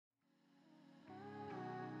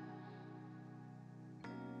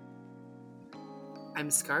I'm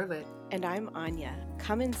Scarlett, And I'm Anya.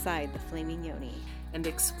 Come inside the Flaming Yoni. and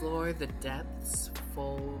explore the depths,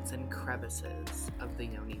 folds, and crevices of the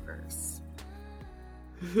Yoniverse.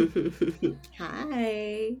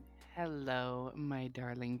 Hi. Hello, my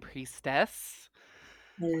darling priestess.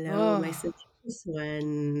 Hello, my Oh. seductress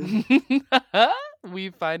one. We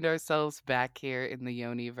find ourselves back here in the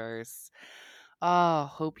Yoniverse. Oh,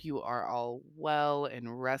 hope you are all well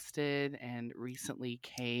and rested and recently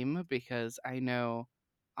came, because I know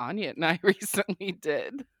Anya and I recently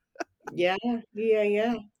did. Yeah.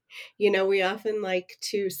 We often like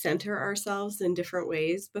to center ourselves in different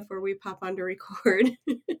ways before we pop on to record.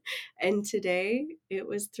 And today it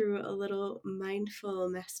was through a little mindful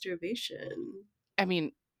masturbation. I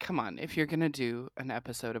mean, come on, if you're going to do an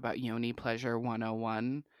episode about Yoni Pleasure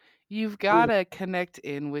 101, you've got to connect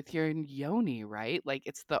in with your yoni, right? Like,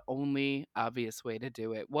 it's the only obvious way to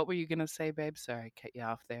do it. What were you going to say, babe? Sorry, I cut you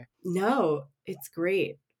off there. No, it's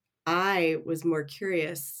great. I was more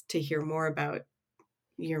curious to hear more about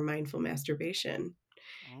your mindful masturbation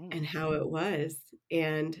and how it was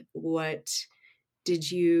and what did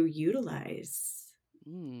you utilize?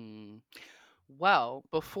 Well,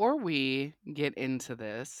 before we get into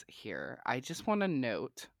this here, I just want to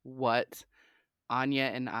note what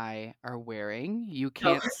Anya and I are wearing. You Oh,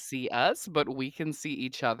 can't see us, but we can see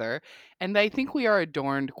each other. And I think we are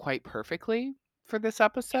adorned quite perfectly for this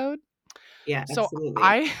episode. yeah, So absolutely.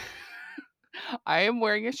 I I am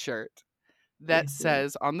wearing a shirt that Mhm.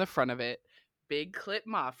 says on the front of it, Big Clit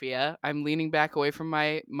Mafia. I'm leaning back away from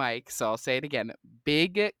my mic, so I'll say it again.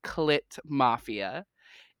 Big Clit Mafia.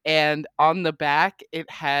 And on the back, it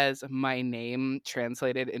has my name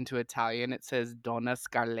translated into Italian. It says Donna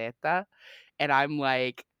Scarletta. And I'm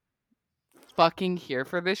like, fucking here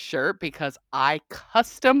for this shirt because I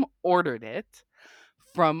custom ordered it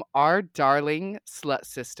from our darling slut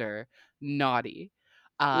sister, Naughty,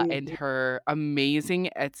 and Mhm. her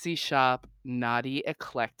amazing Etsy shop, Naughty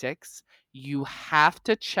Eclectics. You have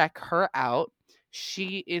to check her out.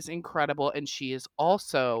 She is incredible, and she is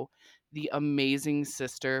also the amazing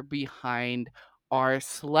sister behind our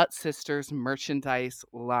Slut Sisters merchandise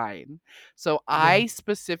line. So Yeah. I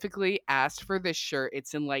specifically asked for this shirt.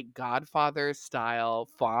 It's in like Godfather style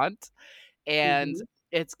font, and Mhm.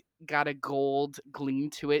 it's got a gold gleam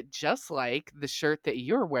to it, just like the shirt that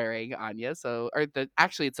you're wearing, Anya. So, or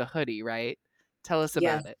actually, it's a hoodie, right? Tell us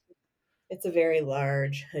Yes, about it. it's a very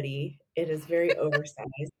large hoodie. It is very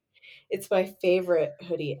oversized. It's my favorite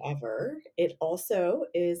hoodie ever. It also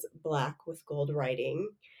is black with gold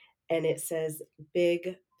writing, and it says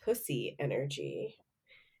 "Big Pussy Energy."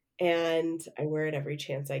 And I wear it every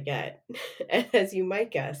chance I get. And as you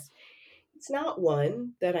might guess, it's not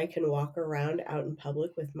one that I can walk around out in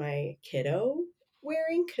public with my kiddo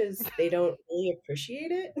wearing because they don't really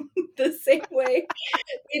appreciate it the same way.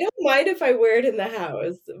 They don't mind if I wear it in the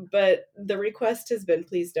house, but the request has been,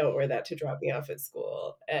 "Please don't wear that to drop me off at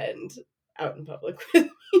school and out in public with me."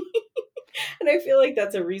 And I feel like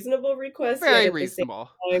that's a reasonable request, yet Very at the same reasonable.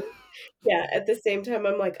 time at the same time,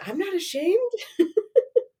 I'm like, "I'm not ashamed."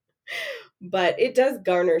 But it does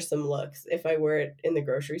garner some looks if I wear it in the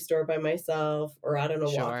grocery store by myself or out on a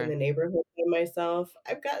walk in Sure. the neighborhood by myself.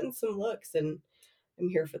 I've gotten some looks, and I'm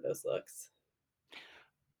here for those looks.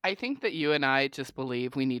 I think that you and I just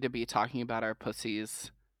believe we need to be talking about our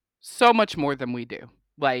pussies so much more than we do.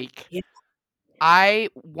 Like, Yeah. I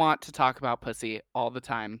want to talk about pussy all the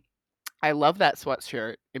time. I love that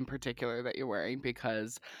sweatshirt in particular that you're wearing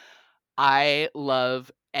because I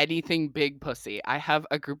love anything big pussy. I have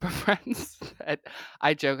a group of friends that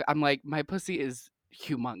I joke, I'm like, my pussy is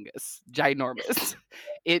humongous, ginormous.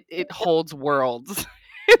 It holds worlds.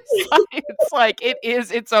 It's like it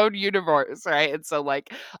is its own universe, right? And so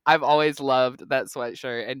like I've always loved that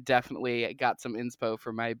sweatshirt and definitely got some inspo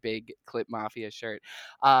for my big Clip Mafia shirt.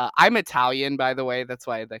 I'm Italian, by the way. That's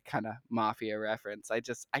why the kind of mafia reference. I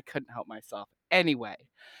couldn't help myself. Anyway,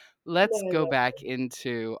 No, let's I go love back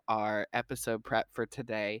into our episode prep for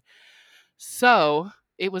today. So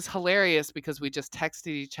it was hilarious because we just texted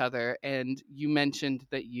each other, and you mentioned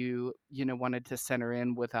that you wanted to center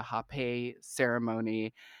in with a hape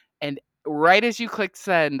ceremony. And right as you clicked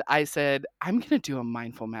send, I said, I'm going to do a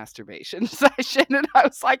mindful masturbation session. And I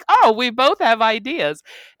was like, oh, we both have ideas.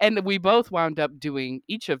 And we both wound up doing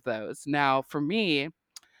each of those. Now, for me,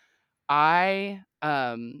 I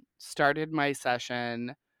started my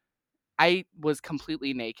session. I was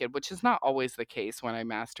completely naked, which is not always the case when I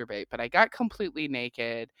masturbate, but I got completely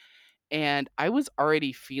naked and I was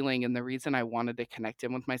already feeling, and the reason I wanted to connect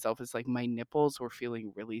in with myself is like my nipples were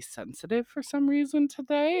feeling really sensitive for some reason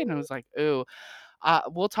today. And I was like, ooh,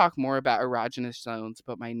 We'll talk more about erogenous zones,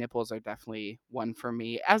 but my nipples are definitely one for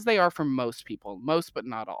me, as they are for most people, most but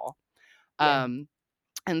not all. Yeah. Um,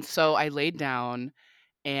 and so I laid down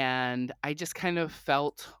and I just kind of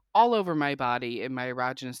felt all over my body in my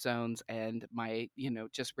erogenous zones and my,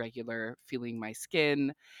 just regular feeling my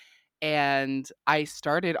skin. And I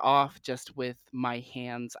started off just with my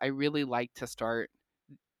hands. I really like to start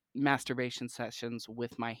masturbation sessions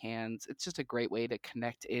with my hands. It's just a great way to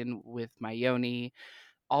connect in with my yoni,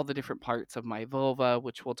 all the different parts of my vulva,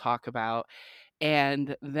 which we'll talk about.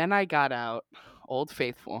 And then I got out Old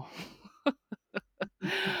Faithful.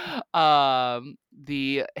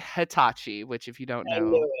 The Hitachi, which if you don't I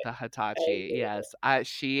knew know it. the I Hitachi, knew it. yes,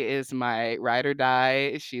 she is my ride or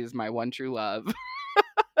die. She is my one true love.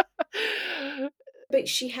 But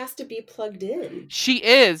she has to be plugged in. She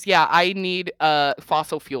is, yeah, I need,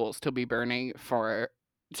 fossil fuels to be burning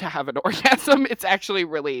to have an orgasm. It's actually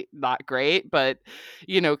really not great, but,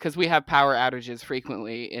 because we have power outages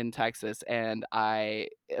frequently in Texas, and I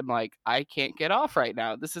am like, "I can't get off right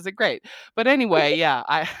now. This isn't great." But anyway, yeah,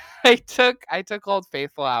 I I took Old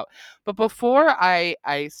Faithful out. But before I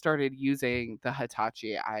started using the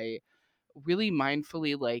Hitachi, I really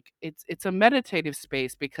mindfully, like, it's a meditative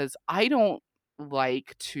space because I don't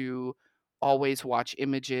like to always watch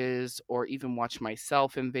images or even watch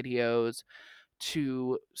myself in videos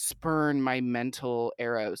to spurn my mental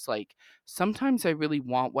arrows. Like, sometimes I really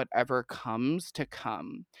want whatever comes to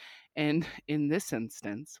come. And in this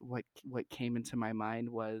instance, what came into my mind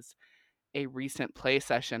was a recent play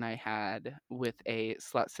session I had with a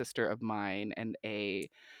slut sister of mine and a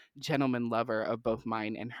gentleman lover of both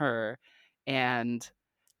mine and her. And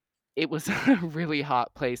it was a really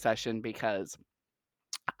hot play session because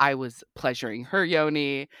I was pleasuring her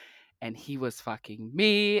yoni and he was fucking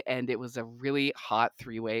me. And it was a really hot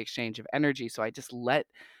three-way exchange of energy. So I just let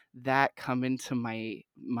that come into my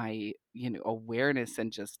awareness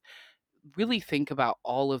and just really think about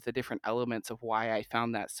all of the different elements of why I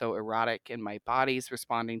found that so erotic, and my body's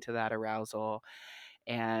responding to that arousal.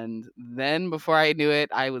 And then before I knew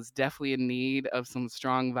it, I was definitely in need of some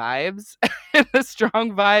strong vibes. And the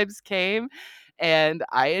strong vibes came, and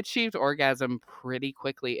I achieved orgasm pretty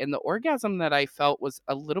quickly. And the orgasm that I felt was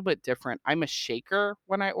a little bit different. I'm a shaker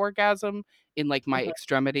when I orgasm in like my Uh-huh.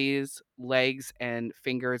 extremities, legs and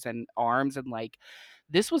fingers and arms, and like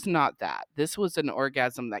this was not that. This was an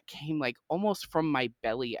orgasm that came like almost from my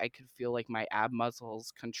belly. I could feel like my ab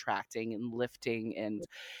muscles contracting and lifting, and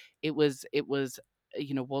it was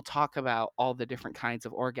we'll talk about all the different kinds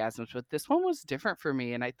of orgasms, but this one was different for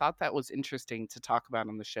me, and I thought that was interesting to talk about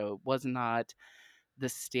on the show. It was not the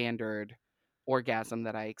standard orgasm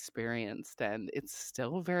that I experienced, and it's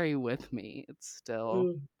still very with me. It's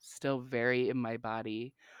Mm. still very in my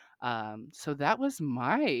body. So that was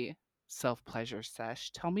my self pleasure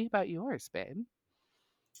sesh. Tell me about yours, babe.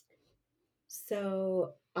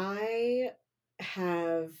 So I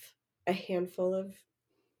have a handful of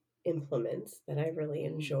implements that I really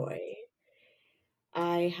Mm, enjoy.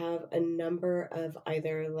 I have a number of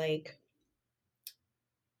either like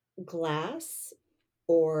glass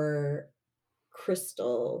or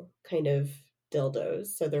crystal kind of dildos.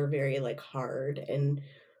 So they're very like hard and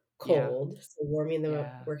yeah, cold. So warming them up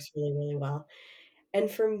yeah. works really, really well.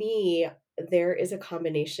 And for me, there is a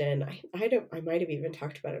combination. I don't I might have even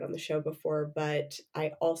talked about it on the show before, but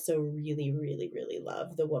I also really, really, really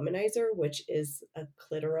love the womanizer, which is a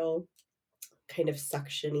clitoral kind of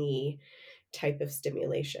suctiony type of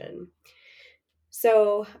stimulation.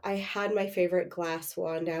 So I had my favorite glass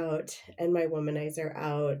wand out and my womanizer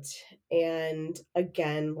out. And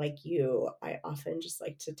again, like you, I often just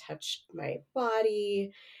like to touch my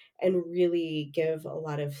body and really give a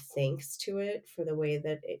lot of thanks to it for the way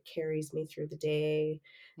that it carries me through the day,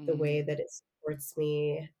 the way Mm, that it supports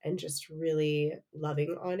me, and just really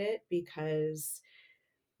loving on it because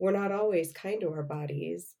we're not always kind to our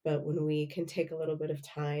bodies, but when we can take a little bit of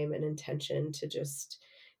time and intention to just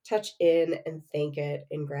touch in and thank it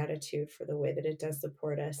in gratitude for the way that it does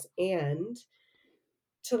support us and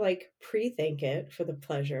to like pre-thank it for the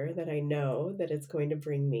pleasure that I know that it's going to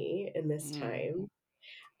bring me in this mm, time.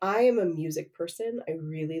 I am a music person. I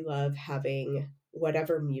really love having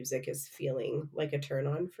whatever music is feeling like a turn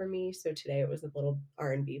on for me. So today it was a little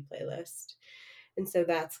R&B playlist. And so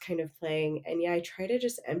that's kind of playing. And yeah, I try to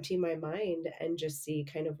just empty my mind and just see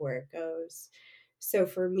kind of where it goes. So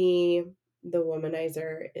for me, the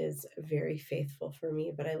womanizer is very faithful for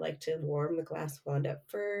me, but I like to warm the glass wand up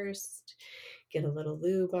first, get a little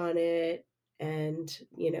lube on it, and,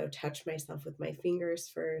 touch myself with my fingers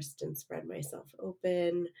first and spread myself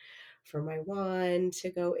open for my wand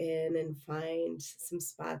to go in and find some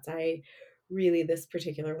spots. I really, this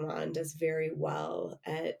particular wand does very well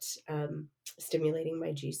at stimulating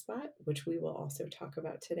my G spot, which we will also talk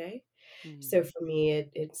about today. So Mm, for me,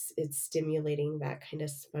 it's stimulating that kind of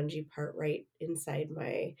spongy part right inside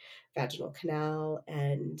my vaginal canal,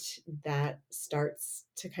 and that starts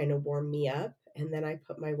to kind of warm me up. And then I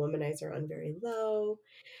put my womanizer on very low,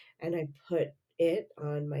 and I put it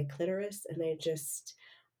on my clitoris, and I just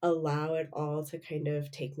allow it all to kind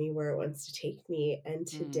of take me where it wants to take me. And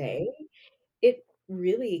mm, today, it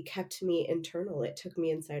really kept me internal. It took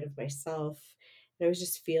me inside of myself. And I was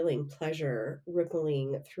just feeling pleasure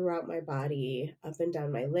rippling throughout my body, up and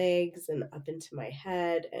down my legs and up into my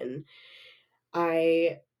head. And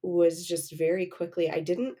I was just very quickly, I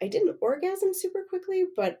didn't orgasm super quickly,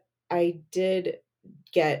 but I did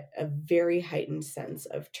get a very heightened sense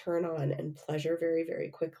of turn on and pleasure very, very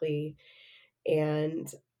quickly.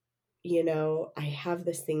 And I have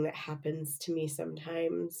this thing that happens to me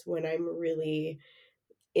sometimes when I'm really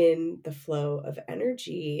in the flow of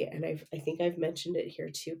energy, and I think I've mentioned it here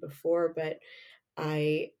too before, but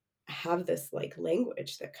I have this like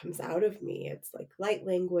language that comes out of me. It's like light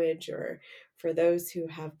language, or for those who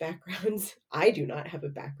have backgrounds, I do not have a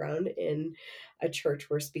background in a church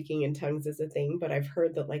where speaking in tongues is a thing, but I've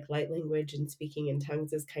heard that like light language and speaking in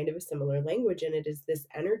tongues is kind of a similar language, and it is this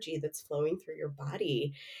energy that's flowing through your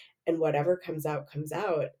body, and whatever comes out comes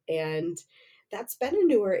out. And that's been a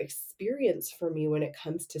newer experience for me when it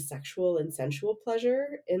comes to sexual and sensual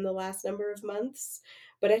pleasure in the last number of months,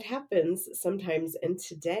 but it happens sometimes. And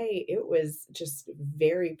today it was just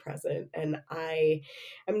very present, and I'm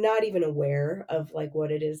not even aware of like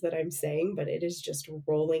what it is that I'm saying, but it is just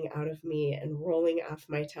rolling out of me and rolling off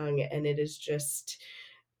my tongue, and it is just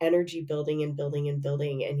energy building and building and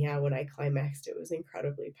building. And yeah, when I climaxed, it was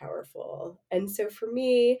incredibly powerful. And so for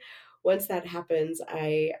me, once that happens,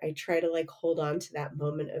 I try to like hold on to that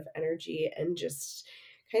moment of energy and just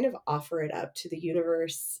kind of offer it up to the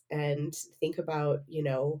universe and think about,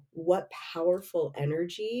 what powerful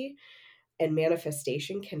energy and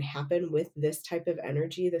manifestation can happen with this type of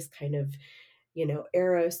energy, this kind of,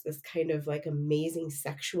 eros, this kind of like amazing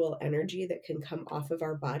sexual energy that can come off of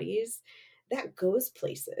our bodies, that goes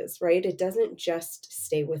places, right? It doesn't just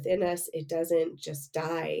stay within us, it doesn't just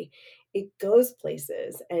die. It goes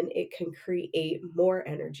places, and it can create more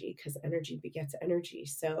energy because energy begets energy.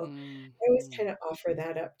 So I always mhm, kind of offer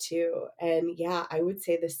that up too. And yeah, I would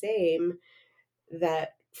say the same,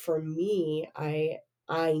 that for me, I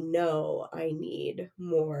know I need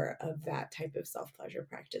more of that type of self-pleasure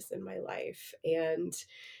practice in my life. And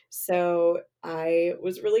so I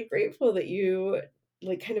was really grateful that you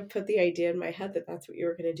like kind of put the idea in my head that that's what you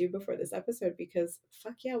were going to do before this episode, because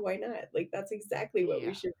fuck yeah, why not? Like that's exactly what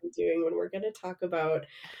we yeah. should be doing when we're going to talk about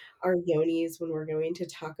our yonis, when we're going to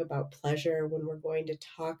talk about pleasure, when we're going to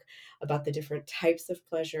talk about the different types of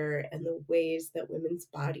pleasure and the ways that women's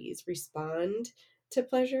bodies respond to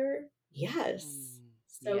pleasure. Yes. Mm,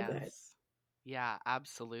 So good. yes. Yeah,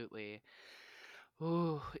 absolutely.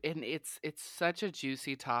 Ooh, and it's such a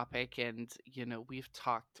juicy topic, and we've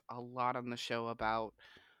talked a lot on the show about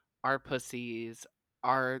our pussies,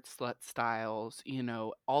 our slut styles,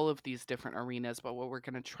 all of these different arenas. But what we're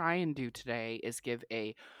going to try and do today is give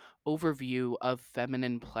a overview of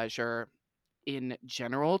feminine pleasure in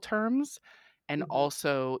general terms, and Mhm.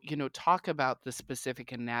 also, talk about the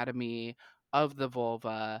specific anatomy of the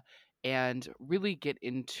vulva, and really get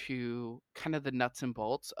into kind of the nuts and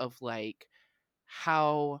bolts of like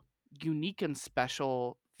how unique and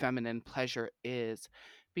special feminine pleasure is,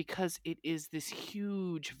 because it is this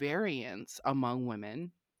huge variance among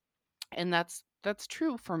women, and that's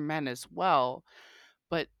true for men as well.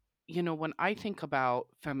 But when I think about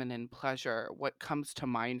feminine pleasure, what comes to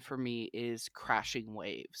mind for me is crashing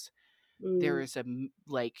waves. There Mm. is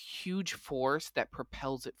like huge force that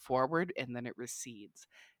propels it forward, and then it recedes,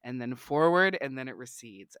 and then forward, and then it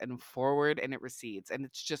recedes, and forward, and it recedes, and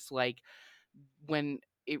it's just like when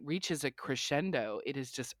it reaches a crescendo, it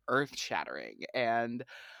is just earth shattering. And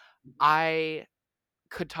I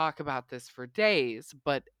could talk about this for days,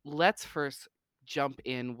 but let's first jump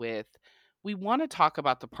in with, we want to talk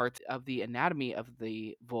about the parts of the anatomy of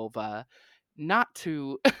the vulva, not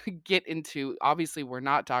to get into, obviously, we're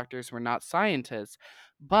not doctors, we're not scientists,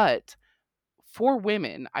 but for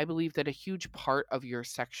women, I believe that a huge part of your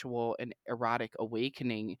sexual and erotic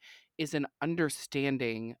awakening is an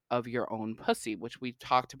understanding of your own pussy, which we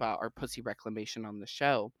talked about our pussy reclamation on the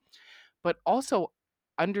show. But also,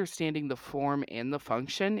 understanding the form and the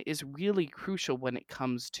function is really crucial when it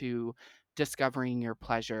comes to discovering your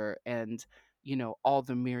pleasure, and all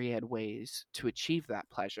the myriad ways to achieve that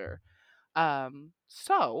pleasure.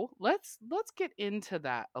 So let's get into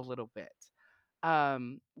that a little bit.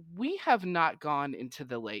 um, we have not gone into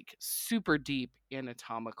the like super deep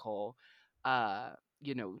anatomical, uh,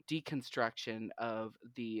 deconstruction of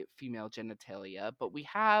the female genitalia, but we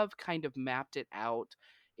have kind of mapped it out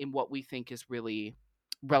in what we think is really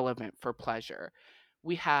relevant for pleasure.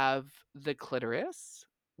 We have the clitoris,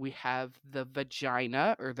 we have the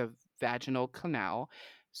vagina or the vaginal canal.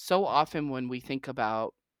 So often when we think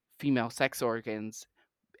about female sex organs,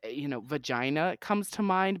 vagina comes to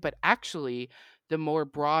mind, but actually the more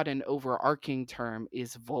broad and overarching term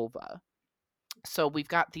is vulva. So we've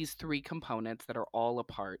got these three components that are all a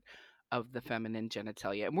part of the feminine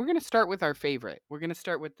genitalia. And we're going to start with our favorite. We're going to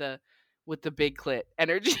start with the big clit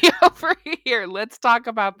energy over here. Let's talk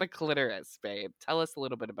about the clitoris, babe. Tell us a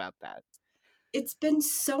little bit about that. It's been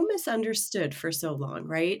so misunderstood for so long,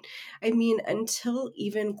 right? I mean, until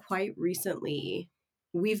even quite recently,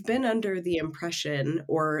 we've been under the impression,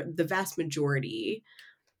 or the vast majority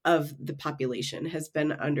of the population has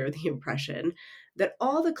been under the impression, that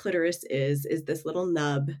all the clitoris is this little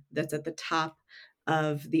nub that's at the top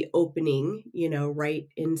of the opening, right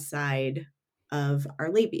inside of our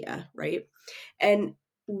labia, right? And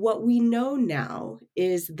what we know now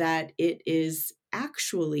is that it is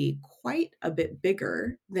actually quite a bit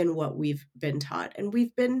bigger than what we've been taught. And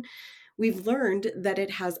we've learned that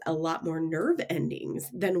it has a lot more nerve endings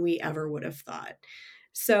than we ever would have thought.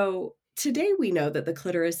 So today we know that the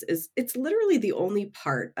clitoris it's literally the only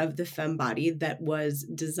part of the femme body that was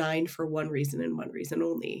designed for one reason and one reason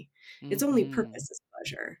only. Its only Mhm. purpose is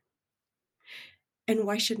pleasure. And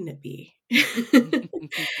why shouldn't it be?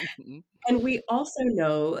 And we also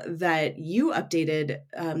know that you updated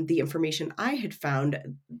the information I had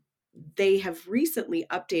found. They have recently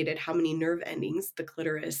updated how many nerve endings the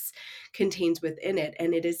clitoris contains within it,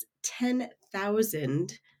 and it is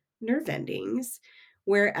 10,000 nerve endings.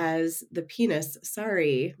 Whereas the penis,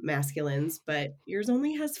 sorry, masculines, but yours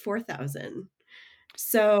only has 4,000.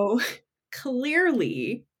 So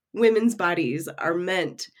clearly, women's bodies are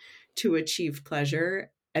meant to achieve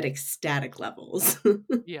pleasure at ecstatic levels.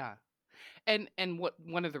 Yeah. And what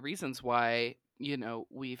one of the reasons why,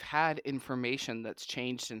 we've had information that's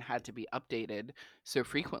changed and had to be updated so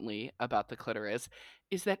frequently about the clitoris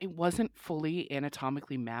is that it wasn't fully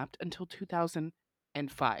anatomically mapped until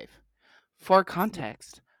 2005. For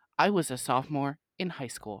context, I was a sophomore in high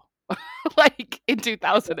school, like in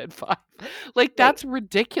 2005. Like, Right, that's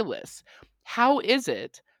ridiculous. How is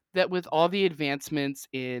it that with all the advancements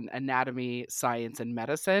in anatomy, science, and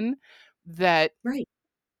medicine, that right,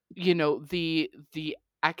 the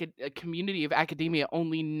community of academia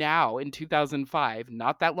only now in 2005,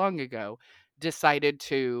 not that long ago, decided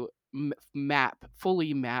to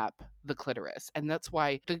fully map the clitoris, and that's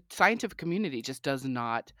why the scientific community just does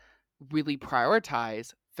not really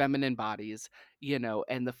prioritize feminine bodies,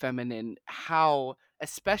 and the feminine, how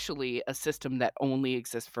especially a system that only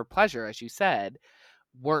exists for pleasure, as you said,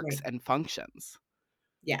 works right. and functions.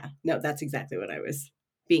 Yeah, no, that's exactly what I was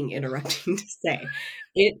being interrupting to say.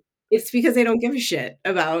 It it's because they don't give a shit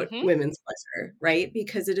about Hmm. women's pleasure, right?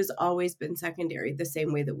 Because it has always been secondary, the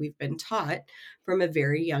same way that we've been taught from a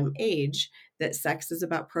very young age that sex is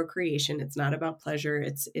about procreation, it's not about pleasure,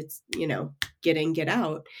 it's get in, get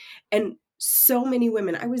out. And so many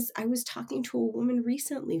women, I was talking to a woman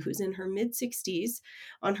recently who's in her mid-60s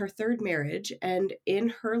on her third marriage, and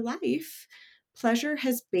in her life pleasure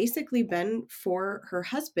has basically been for her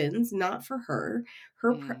husbands, not for her.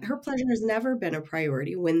 Her Mm, pleasure has never been a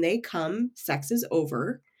priority. When they come, sex is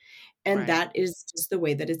over, and right. that is just the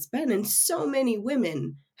way that it's been. And so many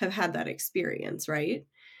women have had that experience, right?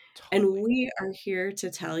 And Totally. we are here to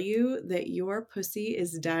tell you that your pussy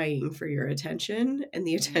is dying for your attention and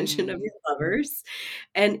the attention of Mm. your lovers.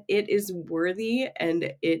 And it is worthy,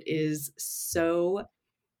 and it is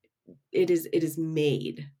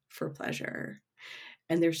made for pleasure.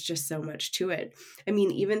 And there's just so much to it. I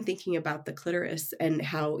mean, even thinking about the clitoris and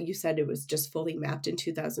how you said it was just fully mapped in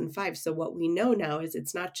 2005. So what we know now is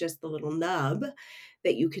it's not just the little nub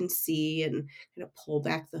that you can see and kind of pull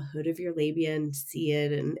back the hood of your labia and see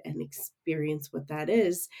it and experience what that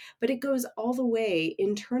is, but it goes all the way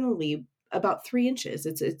internally about 3 inches.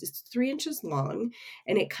 It's 3 inches long,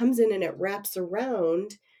 and it comes in and it wraps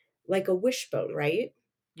around like a wishbone, right?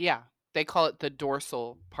 Yeah, they call it the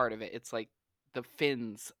dorsal part of it. It's like the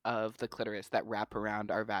fins of the clitoris that wrap around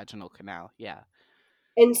our vaginal canal. Yeah.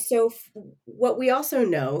 And so what we also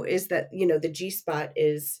know is that, the G spot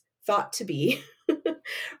is thought to be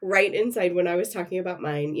right inside. When I was talking about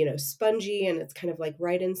mine, spongy, and it's kind of like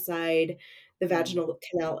right inside the Mm. vaginal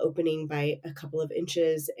canal opening by a couple of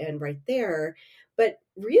inches and right there. but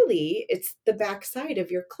really it's the backside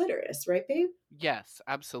of your clitoris, right, babe? Yes,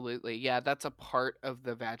 absolutely. Yeah, that's a part of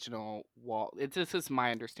the vaginal wall. This is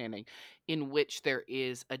my understanding, in which there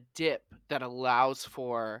is a dip that allows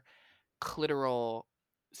for clitoral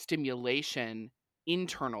stimulation,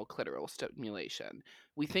 internal clitoral stimulation.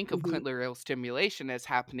 We think of Mhm. clitoral stimulation as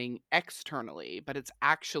happening externally, but it's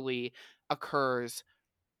actually occurs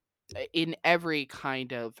in every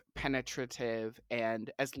kind of penetrative, and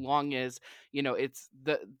as long as it's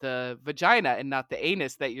the vagina and not the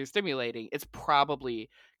anus that you're stimulating, it's probably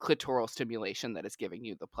clitoral stimulation that is giving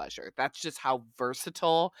you the pleasure. That's just how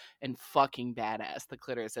versatile and fucking badass the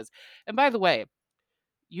clitoris is. And by the way,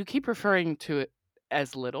 you keep referring to it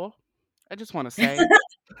as little. I just want to say,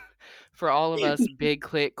 for all of us big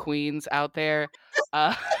clit queens out there,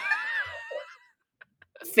 uh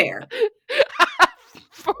Fair.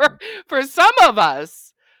 for for some of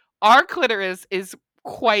us, our clitoris is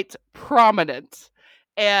quite prominent.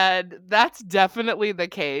 And that's definitely the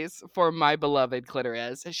case for my beloved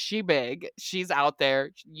clitoris. She big. She's out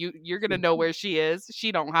there. You're gonna know where she is.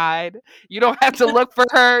 She don't hide. You don't have to look for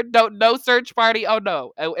her. Don't no search party. Oh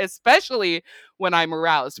no. Especially when I'm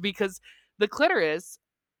aroused, because the clitoris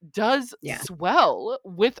does Yeah. swell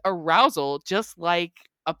with arousal, just like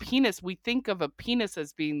a penis. We think of a penis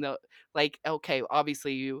as being the, like, okay,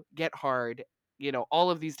 obviously you get hard,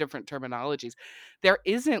 all of these different terminologies. There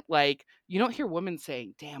isn't, like, you don't hear women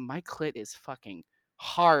saying, damn, my clit is fucking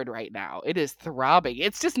hard right now. It is throbbing.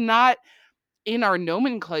 It's just not in our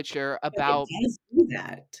nomenclature But it about. does do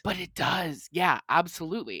that. But it does. Yeah,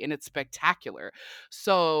 absolutely. And it's spectacular.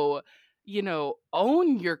 So,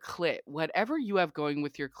 own your clit. Whatever you have going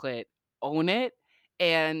with your clit, own it.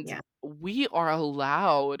 And Yeah. we are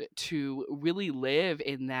allowed to really live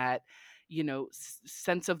in that,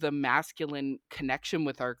 sense of the masculine connection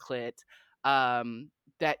with our clit.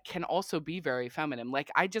 That can also be very feminine. Like,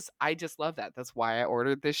 I just love that. That's why I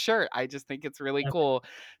ordered this shirt. I just think it's really Love cool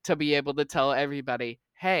to be able to tell everybody,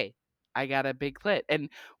 "Hey, I got a big clit." And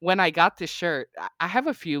when I got this shirt, I have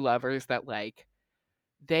a few lovers that, like,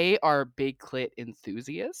 they are big clit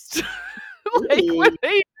enthusiasts. Like, when it.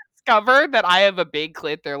 they discover that I have a big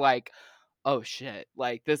clit, they're like, "Oh shit,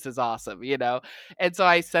 like, this is awesome," you know? And so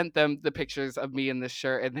I sent them the pictures of me in this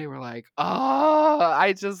shirt, and they were like, "Oh,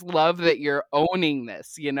 I just love that you're owning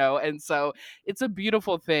this," you know? And so it's a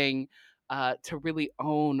beautiful thing, to really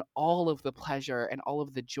own all of the pleasure and all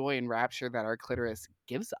of the joy and rapture that our clitoris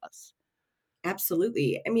gives us.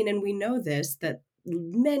 Absolutely. I mean, and we know this, that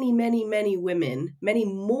many, many, many women, many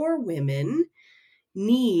more women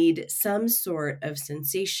need some sort of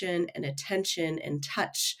sensation and attention and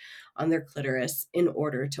touch on their clitoris in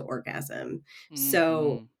order to orgasm.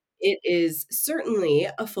 So Mhm. it is certainly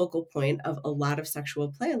a focal point of a lot of sexual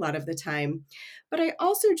play a lot of the time. But I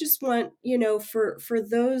also just want, for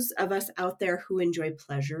those of us out there who enjoy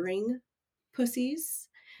pleasuring pussies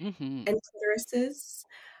Mhm. and clitorises,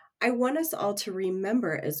 I want us all to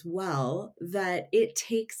remember as well that it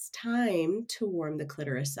takes time to warm the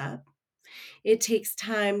clitoris up. It takes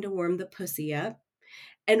time to warm the pussy up.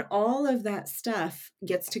 And all of that stuff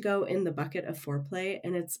gets to go in the bucket of foreplay,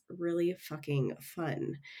 and it's really fucking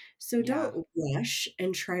fun. So Yeah. don't rush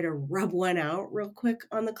and try to rub one out real quick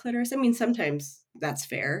on the clitoris. I mean, sometimes that's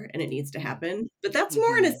fair and it needs to Mm. happen, but that's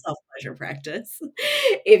more in a Mhm. self pleasure practice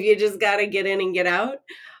if you just got to get in and get out.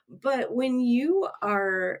 But when you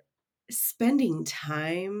are spending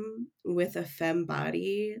time with a femme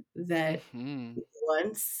body that Mhm.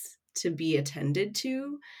 wants to be attended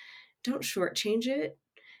to, don't shortchange it.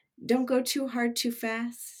 Don't go too hard too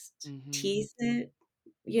fast. Mhm. Tease it,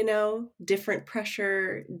 different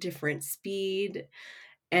pressure, different speed,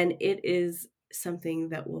 and it is something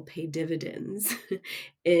that will pay dividends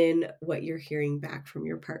in what you're hearing back from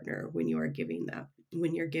your partner when you're giving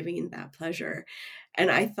that pleasure. And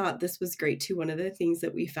I thought this was great too. One of the things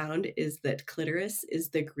that we found is that clitoris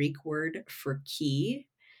is the Greek word for key,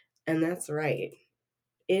 and that's right.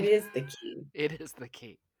 It is the key. It is the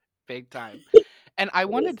key. Big time. And I It is.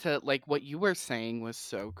 wanted to, like, what you were saying was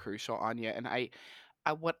so crucial, Anya. And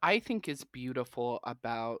what I think is beautiful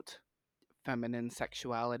about feminine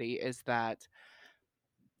sexuality is that,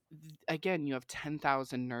 again, you have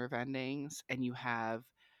 10,000 nerve endings, and you have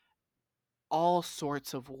all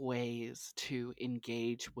sorts of ways to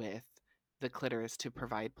engage with the clitoris to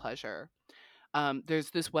provide pleasure.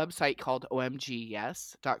 There's this website called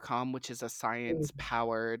omgyes.com, which is a science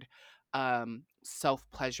powered self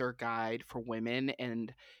pleasure guide for women.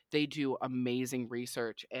 And they do amazing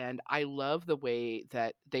research. And I love the way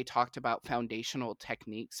that they talked about foundational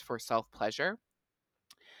techniques for self pleasure.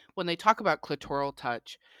 When they talk about clitoral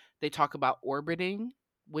touch, they talk about orbiting,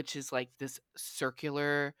 which is like this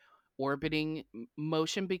circular orbiting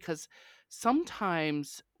motion, because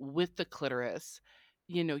sometimes with the clitoris,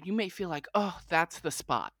 you may feel like, oh, that's the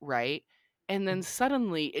spot, right? And then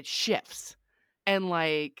suddenly it shifts and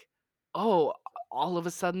like, oh, all of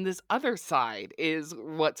a sudden this other side is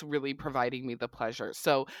what's really providing me the pleasure.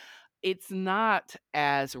 So it's not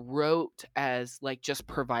as rote as like just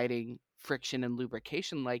providing friction and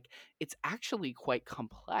lubrication. Like, it's actually quite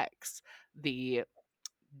complex, the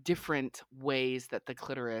different ways that the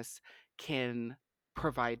clitoris can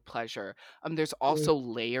provide pleasure. There's Mm, also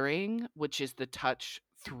layering, which is the touch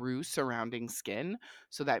through surrounding skin.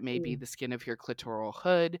 So that may be mm, the skin of your clitoral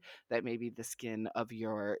hood, that may be the skin of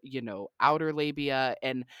your, outer labia.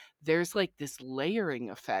 And there's like this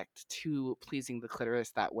layering effect to pleasing the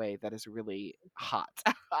clitoris that way that is really hot.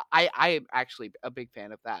 I'm actually a big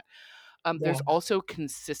fan of that. yeah. There's also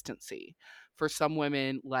consistency. For some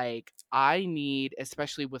women, like, I need,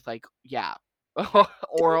 especially with, like, yeah,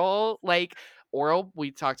 oral, like, oral,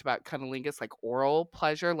 we talked about cunnilingus, like, oral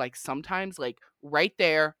pleasure, like, sometimes, like, right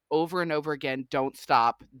there, over and over again, don't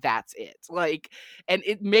stop, that's it. Like, and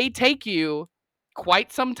it may take you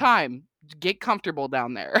quite some time to get comfortable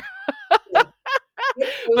down there. Yeah.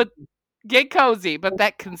 Get But cozy. get cozy, but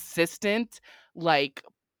that consistent, like,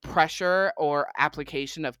 pressure or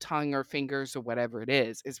application of tongue or fingers or whatever it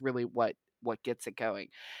is really what gets it going.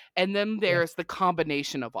 And then Yeah. there's the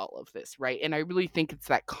combination of all of this, right? And I really think it's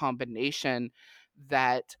that combination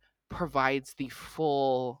that provides the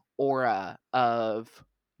full aura of,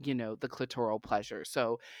 the clitoral pleasure.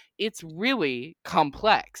 So it's really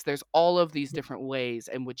complex. There's all of these different ways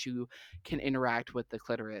in which you can interact with the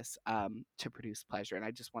clitoris to produce pleasure. And I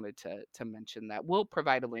just wanted to mention that. We'll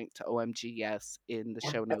provide a link to OMGYes in the Yeah,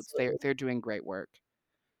 show notes. They're absolutely. they're doing great work.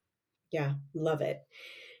 Yeah, love it.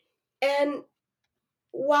 And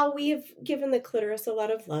while we've given the clitoris a lot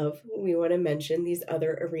of love, we want to mention these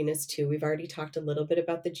other arenas too. We've already talked a little bit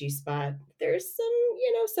about the G spot. There's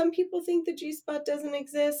some people think the G spot doesn't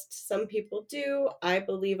exist. Some people do. I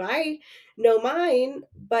believe I know mine,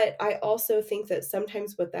 but I also think that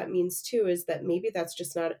sometimes what that means too is that maybe that's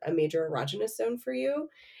just not a major erogenous zone for you.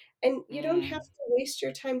 And you don't have Mm, to waste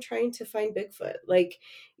your time trying to find Bigfoot. Like,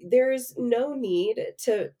 there's no need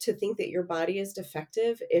to think that your body is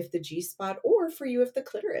defective if the G spot, or for you if the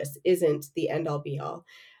clitoris isn't the end all be all.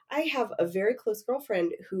 I have a very close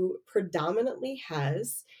girlfriend who predominantly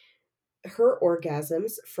has her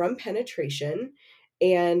orgasms from penetration,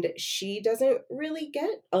 and she doesn't really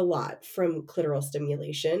get a lot from clitoral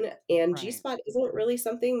stimulation, and right. G-spot isn't really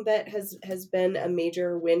something that has been a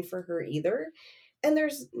major win for her either, and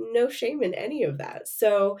there's no shame in any of that.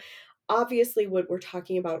 So obviously, when we're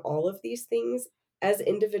talking about all of these things, as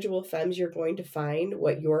individual femmes, you're going to find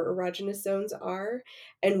what your erogenous zones are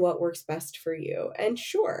and what works best for you. And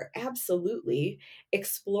sure, absolutely,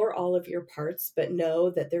 explore all of your parts, but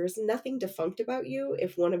know that there is nothing defunct about you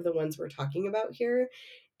if one of the ones we're talking about here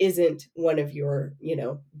isn't one of your,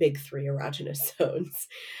 big three erogenous zones.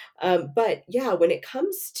 But yeah, when it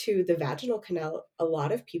comes to the vaginal canal, a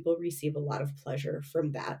lot of people receive a lot of pleasure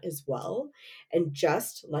from that as well. And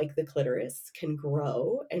just like the clitoris can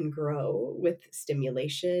grow and grow with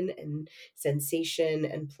stimulation and sensation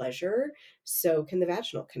and pleasure, so can the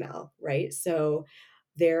vaginal canal, right? So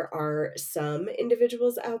there are some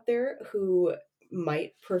individuals out there who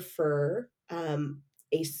might prefer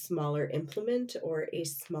a smaller implement or a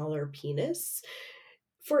smaller penis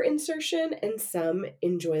for insertion, and some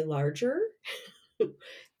enjoy larger.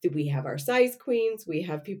 We have our size queens, we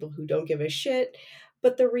have people who don't give a shit.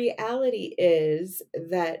 But the reality is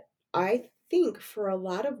that I think for a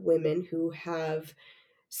lot of women who have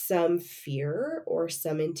some fear or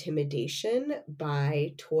some intimidation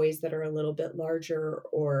by toys that are a little bit larger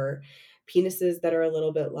or penises that are a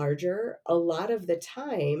little bit larger, a lot of the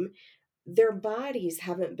time their bodies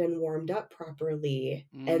haven't been warmed up properly.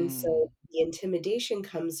 And so Mm, the intimidation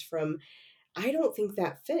comes from, I don't think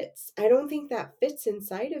that fits. I don't think that fits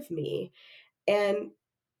inside of me. And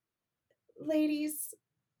ladies,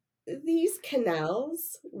 these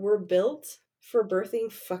canals were built for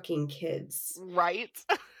birthing fucking kids. right.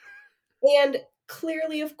 And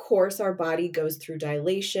clearly, of course, our body goes through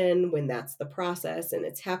dilation when that's the process and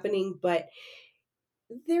it's happening, but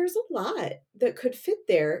there's a lot that could fit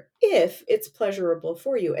there if it's pleasurable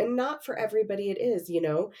for you, and not for everybody it is.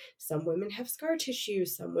 Some women have scar tissue,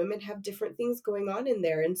 some women have different things going on in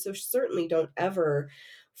there, and so certainly don't ever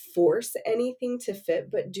force anything to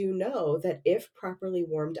fit, but do know that if properly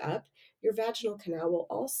warmed up, your vaginal canal will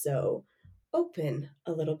also open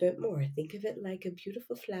a little bit more. Think of it like a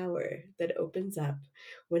beautiful flower that opens up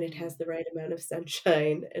when it Mm, has the right amount of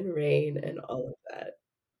sunshine and rain and mm. all of that.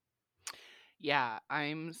 Yeah,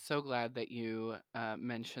 I'm so glad that you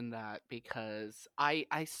mentioned that because I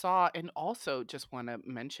saw and also just want to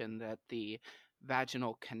mention that the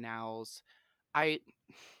vaginal canals. I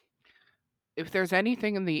If there's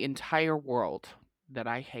anything in the entire world that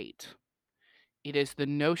I hate, it is the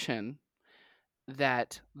notion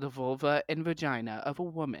that the vulva and vagina of a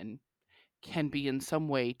woman can be in some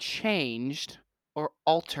way changed or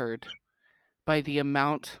altered by the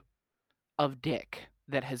amount of dick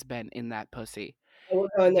that has been in that pussy. Oh, we're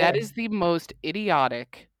going That there. is the most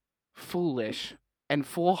idiotic, foolish, and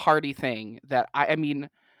foolhardy thing that I mean,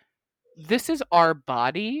 this is our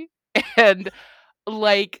body and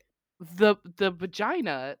like the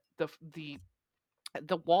vagina,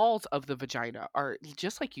 the walls of the vagina are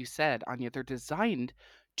just like you said, Anya, they're designed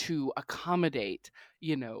to accommodate,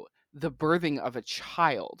 you know, the birthing of a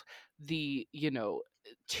child. The,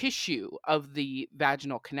 tissue of the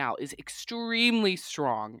vaginal canal is extremely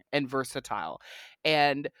strong and versatile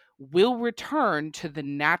and will return to the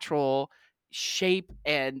natural shape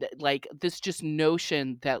and like this just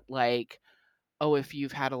notion that like oh if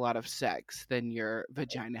you've had a lot of sex then your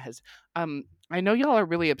vagina has I know y'all are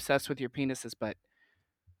really obsessed with your penises but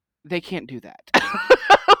they can't do that.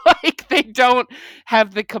 Like, they don't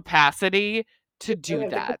have the capacity to We don't do have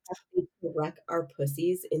the that. capacity to wreck our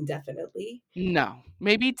pussies indefinitely. No.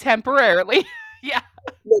 Maybe temporarily. Yeah.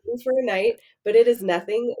 Maybe for a night, but it is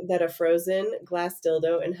nothing that a frozen glass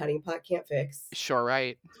dildo and honey pot can't fix. Sure,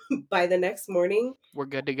 right. By the next morning, We're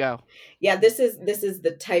good to go. yeah, this is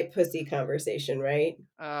the tight pussy conversation, right?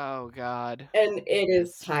 Oh god. And it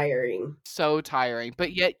is Yes. tiring. So tiring,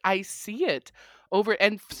 but yet I see it over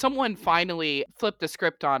and someone finally flipped the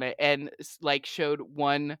script on it and like showed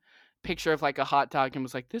one picture of like a hot dog and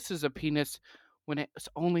was like, "This is a penis when it's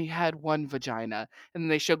only had one vagina." And then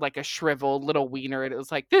they showed like a shriveled little wiener and it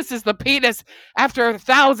was like, "This is the penis after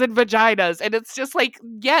 1,000 vaginas." And it's just like,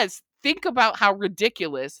 yes, think about how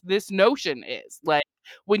ridiculous this notion is. Like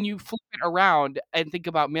when you flip it around and think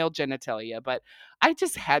about male genitalia, but I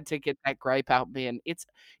just had to get that gripe out, man. It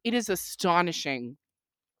is astonishing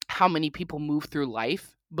how many people move through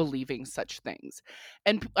life believing such things.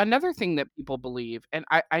 And another thing that people believe, and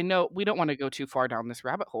I know we don't want to go too far down this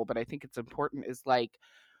rabbit hole, but I think it's important, is like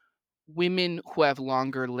women who have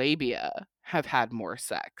longer labia have had more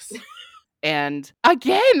sex. And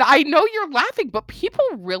again, I know you're laughing, but people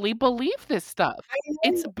really believe this stuff. I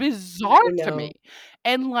It's know. bizarre I to me. know.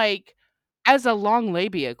 And like, as a long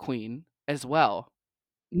labia queen as well,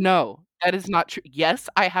 no, that is not true. Yes,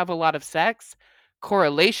 I have a lot of sex.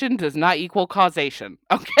 Correlation does not equal causation.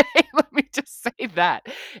 Okay, let me just say that.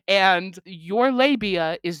 And your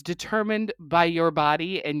labia is determined by your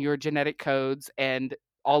body and your genetic codes and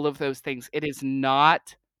all of those things. It is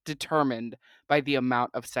not determined by the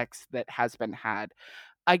amount of sex that has been had.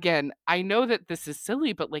 Again, I know that this is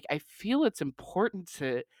silly, but like I feel it's important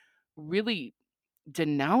to really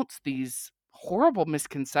denounce these horrible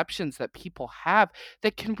misconceptions that people have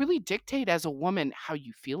that can really dictate as a woman how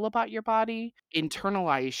you feel about your body,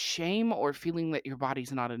 internalize shame or feeling that your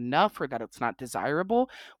body's not enough or that it's not desirable,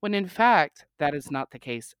 when in fact, that is not the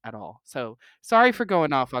case at all. So, sorry for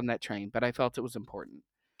going off on that train, but I felt it was important.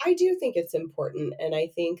 I do think it's important, and I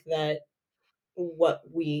think that what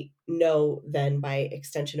we know then by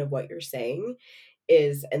extension of what you're saying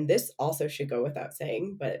is, and this also should go without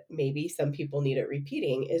saying, but maybe some people need it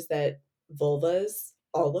repeating, is that vulvas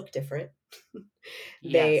all look different.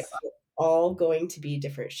 They Yes. are all going to be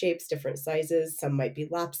different shapes, different sizes. Some might be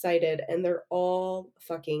lopsided, and they're all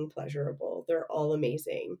fucking pleasurable. They're all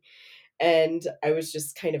amazing. And I was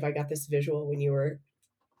just kind of, I got this visual when you were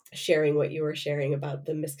sharing what you were sharing about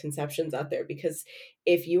the misconceptions out there. Because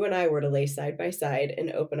if you and I were to lay side by side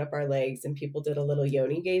and open up our legs and people did a little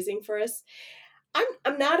yoni gazing for us,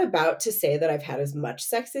 I'm not about to say that I've had as much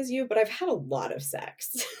sex as you, but I've had a lot of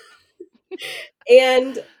sex.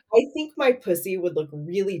 And I think my pussy would look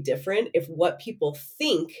really different if what people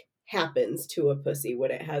think happens to a pussy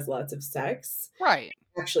when it has lots of sex Right.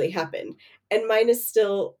 actually happened. And mine is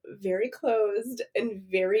still very closed and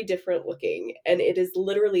very different looking. And it is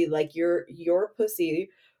literally like your pussy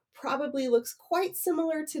probably looks quite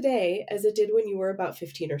similar today as it did when you were about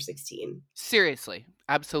 15 or 16. Seriously.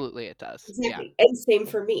 Absolutely it does. Yeah. Exactly, and same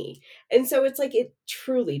for me. And so it's like it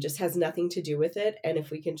truly just has nothing to do with it, and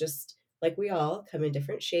if we can just, like we all, come in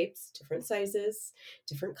different shapes, different sizes,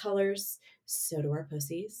 different colors, so do our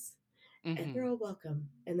pussies, and they're Mhm. all welcome,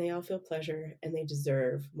 and they all feel pleasure, and they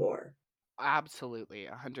deserve more. Absolutely,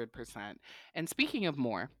 100%. And speaking of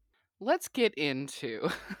more, let's get into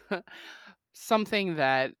something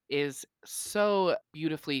that is so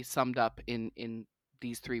beautifully summed up in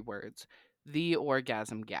these three words. The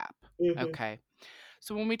orgasm gap. Mhm, Okay.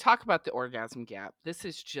 So when we talk about the orgasm gap, this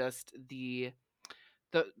is just the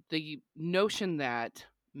notion that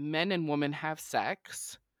men and women have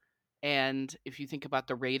sex, and if you think about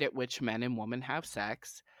the rate at which men and women have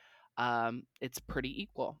sex, it's pretty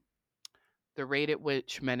equal. The rate at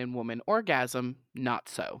which men and women orgasm, not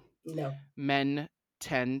so. no, Men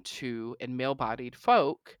tend to, and male bodied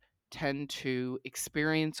folk tend to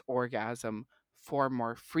experience orgasm far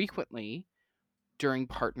more frequently during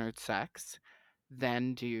partnered sex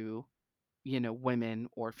than do, women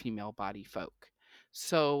or female body folk.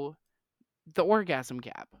 So the orgasm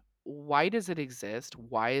gap, why does it exist?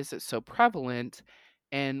 Why is it so prevalent?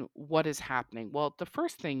 And what is happening? Well, the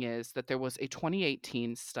first thing is that there was a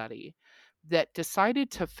 2018 study that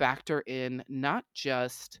decided to factor in not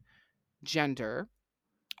just gender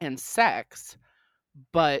and sex,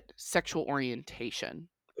 but sexual orientation.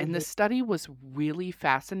 And the mhm, study was really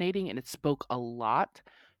fascinating and it spoke a lot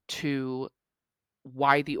to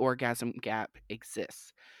why the orgasm gap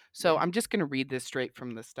exists. So yeah, I'm just going to read this straight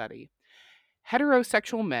from the study.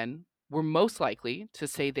 Heterosexual men were most likely to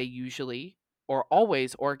say they usually or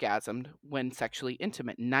always orgasmed when sexually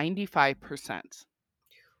intimate. 95%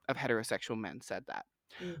 of heterosexual men said that.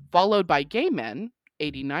 mm, Followed by gay men,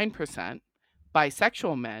 89%,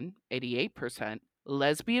 bisexual men, 88%,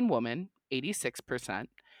 lesbian women, 86%,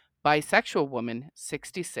 bisexual women,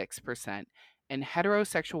 66%, and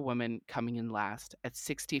heterosexual women coming in last at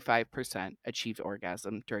 65% achieved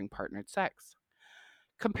orgasm during partnered sex.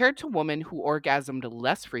 Compared to women who orgasmed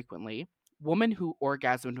less frequently, women who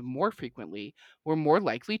orgasmed more frequently were more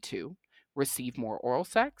likely to receive more oral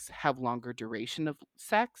sex, have longer duration of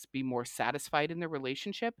sex, be more satisfied in their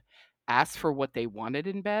relationship, ask for what they wanted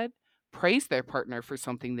in bed, praise their partner for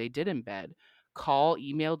something they did in bed, call,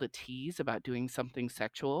 email to tease about doing something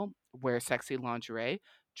sexual, wear sexy lingerie,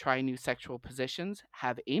 try new sexual positions,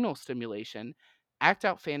 have anal stimulation, act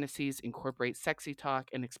out fantasies, incorporate sexy talk,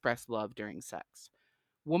 and express love during sex.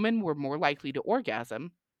 Women were more likely to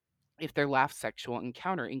orgasm if their last sexual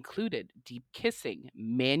encounter included deep kissing,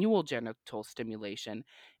 manual genital stimulation,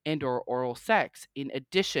 and or oral sex in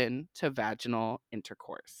addition to vaginal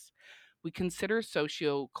intercourse. We consider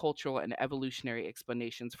socio-cultural and evolutionary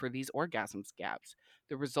explanations for these orgasms gaps.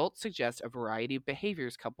 The results suggest a variety of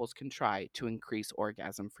behaviors couples can try to increase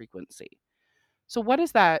orgasm frequency. So what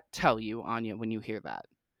does that tell you, Anya, when you hear that?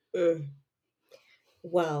 mm.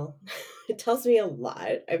 Well, it tells me a lot.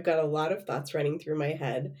 I've got a lot of thoughts running through my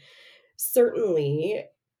head. Certainly,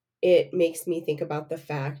 it makes me think about the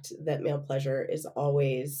fact that male pleasure is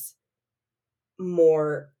always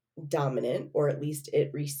more dominant, or at least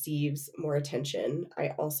it receives more attention. I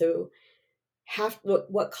also have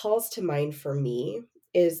what calls to mind for me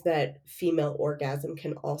is that female orgasm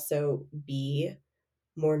can also be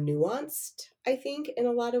more nuanced, I think, in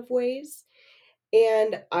a lot of ways.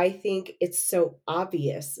 And I think it's so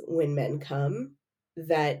obvious when men come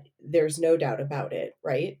that there's no doubt about it,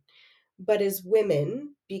 right? But as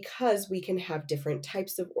women, because we can have different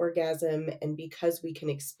types of orgasm and because we can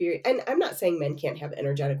experience, and I'm not saying men can't have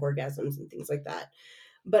energetic orgasms and things like that,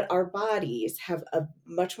 but our bodies have a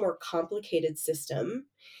much more complicated system.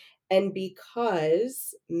 And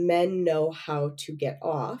because men know how to get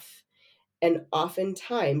off, and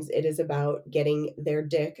oftentimes it is about getting their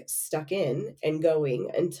dick stuck in and going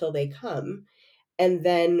until they come. And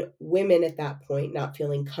then women at that point not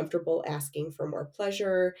feeling comfortable asking for more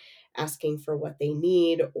pleasure, asking for what they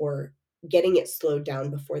need, or getting it slowed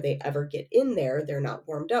down before they ever get in there. They're not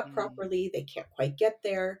warmed up Mm, properly. They can't quite get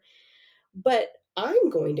there. But I'm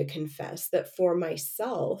going to confess that for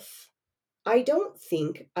myself, I don't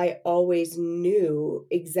think I always knew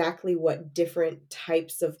exactly what different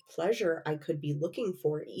types of pleasure I could be looking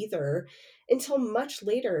for either until much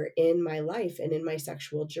later in my life and in my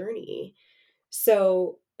sexual journey.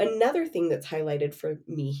 So, another thing that's highlighted for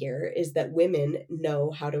me here is that women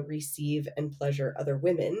know how to receive and pleasure other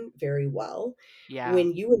women very well. yeah.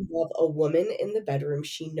 When you involve a woman in the bedroom,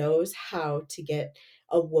 she knows how to get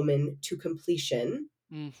a woman to completion,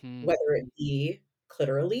 Mhm. whether it be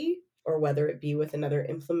clitorally or whether it be with another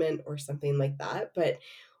implement or something like that. But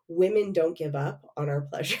women don't give up on our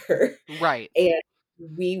pleasure. Right. And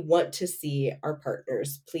we want to see our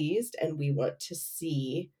partners pleased and we want to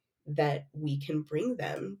see that we can bring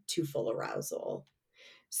them to full arousal.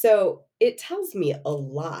 So it tells me a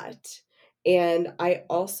lot. And I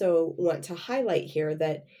also want to highlight here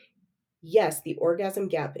that yes, the orgasm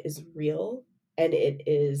gap is real and it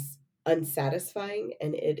is unsatisfying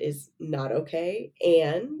and it is not okay.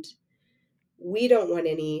 And we don't want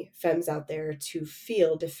any femmes out there to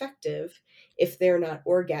feel defective if they're not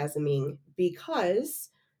orgasming because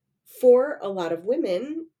for a lot of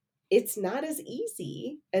women, it's not as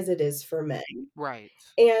easy as it is for men. Right.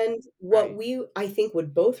 And what Right. we, I think,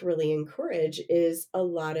 would both really encourage is a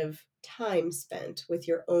lot of time spent with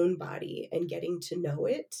your own body and getting to know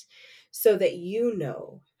it so that you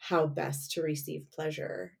know how best to receive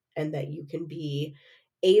pleasure and that you can be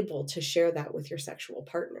able to share that with your sexual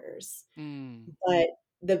partners. Mm, But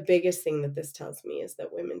the biggest thing that this tells me is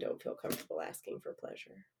that women don't feel comfortable asking for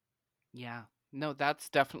pleasure. yeah. No, that's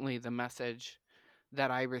definitely the message that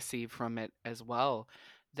I receive from it as well.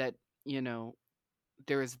 That, you know,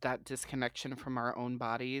 there is that disconnection from our own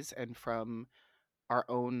bodies and from our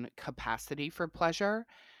own capacity for pleasure.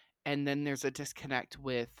 And then there's a disconnect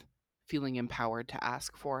with feeling empowered to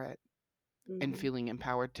ask for it and Mhm. feeling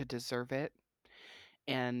empowered to deserve it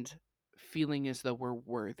and feeling as though we're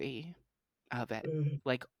worthy of it. Mhm.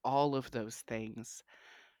 Like all of those things.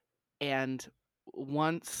 And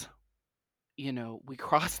once, we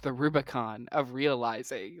cross the Rubicon of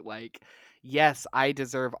realizing, like, yes, I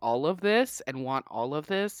deserve all of this and want all of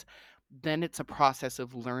this, then it's a process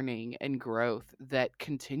of learning and growth that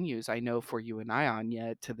continues. I know for you and I,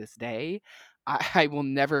 Anya, to this day, I will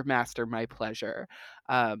never master my pleasure.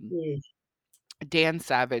 Um, Mm. Dan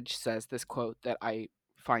Savage says this quote that I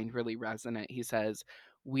find really resonant. He says,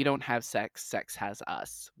 "We don't have sex, sex has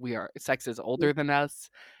us. Sex is older than us.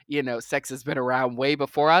 Sex has been around way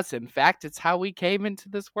before us. In fact, it's how we came into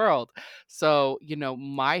this world." So,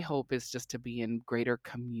 my hope is just to be in greater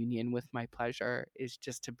communion with my pleasure, is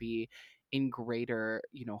just to be in greater,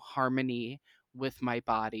 harmony with my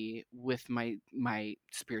body, with my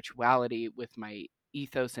spirituality, with my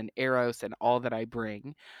ethos and eros and all that I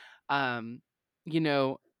bring. um,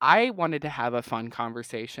 I wanted to have a fun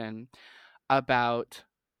conversation about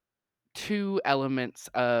two elements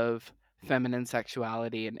of feminine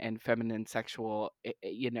sexuality and feminine sexual,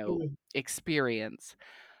 Mhm. experience,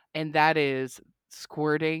 and that is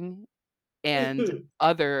squirting and Mhm.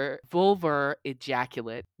 other vulvar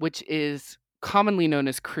ejaculate, which is commonly known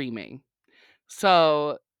as creaming.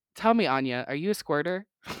 So tell me, Anya, are you a squirter?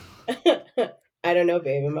 I don't know,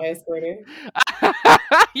 babe. Am I a squirter?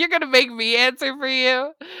 You're gonna make me answer for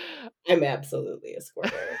you? I'm absolutely a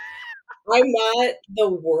squirter. I'm not the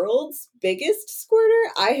world's biggest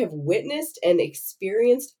squirter. I have witnessed and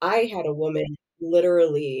experienced I had a woman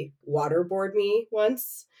literally waterboard me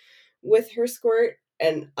once with her squirt,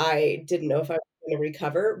 and I didn't know if I was gonna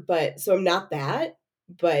recover, but so I'm not that,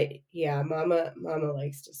 but yeah, mama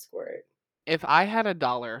likes to squirt. If I had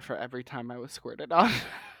 $1 for every time I was squirted on,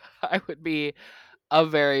 I would be a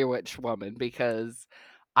very rich woman because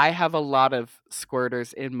I have a lot of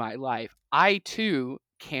squirters in my life. I too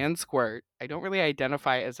can squirt. I don't really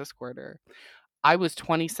identify as a squirter. I was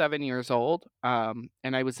 27 years old, and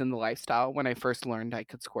I was in the lifestyle when I first learned I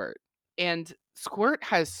could squirt. And squirt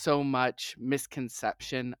has so much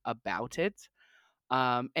misconception about it.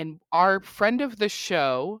 And our friend of the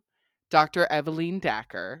show, Dr. Eveline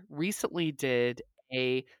Dacker, recently did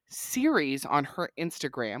a series on her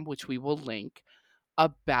Instagram, which we will link,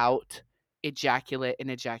 about ejaculate and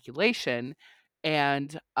ejaculation.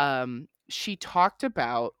 And she talked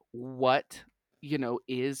about what,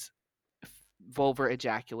 is vulvar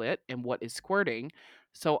ejaculate and what is squirting.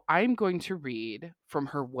 So I'm going to read from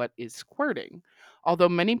her what is squirting. Although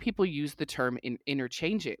many people use the term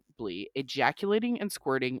interchangeably, ejaculating and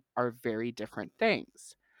squirting are very different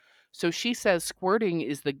things. So she says squirting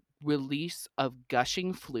is the release of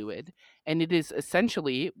gushing fluid, and it is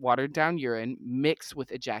essentially watered down urine mixed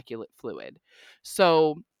with ejaculate fluid.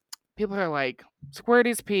 So people are like, squirt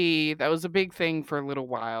is pee. That was a big thing for a little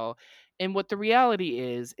while. And what the reality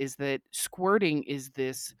is that squirting is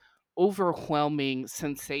this overwhelming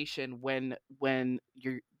sensation when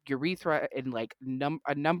your urethra and like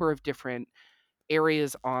a number of different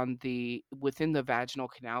areas on the within the vaginal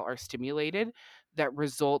canal are stimulated that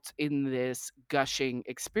results in this gushing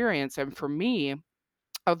experience. And for me,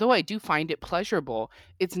 although I do find it pleasurable,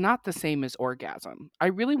 it's not the same as orgasm. I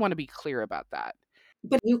really want to be clear about that.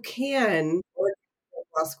 But you can orgasm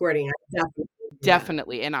while squirting, I definitely do that.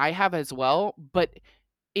 Definitely, and I have as well, but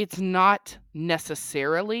it's not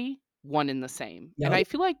necessarily one and the same. And No? I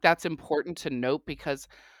feel like that's important to note because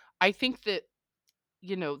I think that,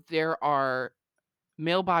 there are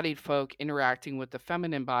male-bodied folk interacting with the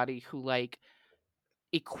feminine body who like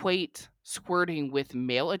equate squirting with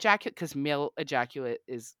male ejaculate because male ejaculate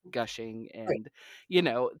is gushing Right.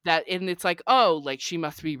 and that, and it's like, oh, like she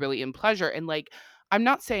must be really in pleasure. And like, I'm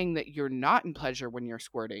not saying that you're not in pleasure when you're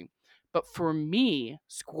squirting, but for me,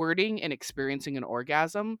 squirting and experiencing an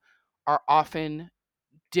orgasm are often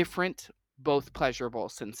different, both pleasurable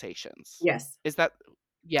sensations. Yes. Is that,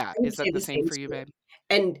 yeah, I would is say that the the same same for you, too. babe?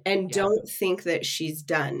 And Yeah. don't think that she's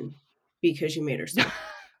done because you made her squirt.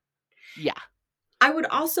 Yeah. I would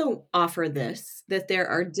also offer this, that there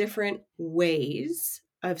are different ways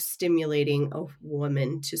of stimulating a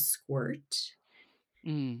woman to squirt.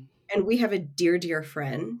 Mm. And we have a dear, dear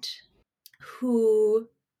friend who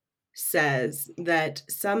says that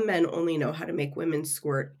some men only know how to make women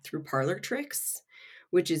squirt through parlor tricks,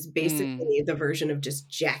 which is Mm. basically the version of just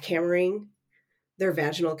jackhammering their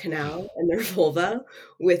vaginal canal and their vulva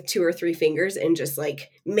with 2 or 3 fingers and just,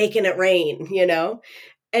 like, making it rain, you know?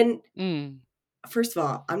 And Mm. first of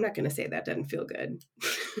all, I'm not gonna say that doesn't feel good.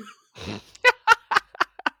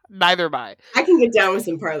 Neither am I. I can get down with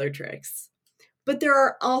some parlor tricks. But there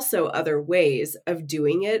are also other ways of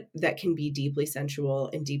doing it that can be deeply sensual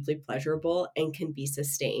and deeply pleasurable and can be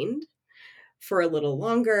sustained for a little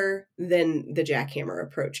longer than the jackhammer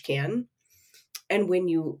approach can. And when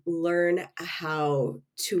you learn how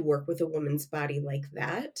to work with a woman's body like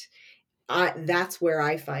that, that's where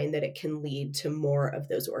I find that it can lead to more of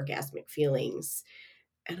those orgasmic feelings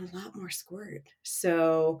and a lot more squirt.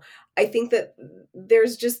 So I think that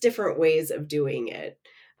there's just different ways of doing it.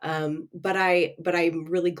 But I'm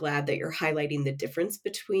really glad that you're highlighting the difference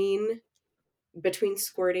between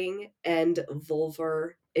squirting and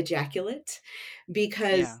vulvar ejaculate,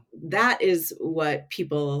 because Yeah. that is what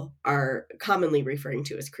people are commonly referring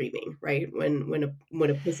to as creaming, right? When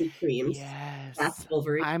a pussy creams, that's Yes.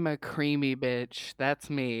 vulvar. I'm a creamy bitch. That's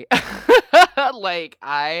me. Like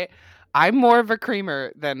I'm more of a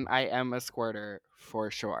creamer than I am a squirter for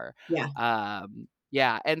sure. Yeah.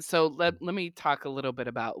 Yeah, and so let me talk a little bit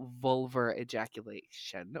about vulvar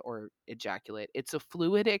ejaculation or ejaculate. It's a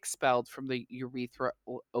fluid expelled from the urethra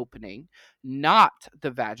opening, not the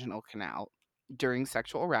vaginal canal during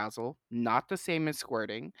sexual arousal, not the same as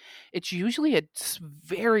squirting. It's usually a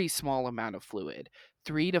very small amount of fluid,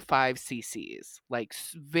 3 to 5 cc's, like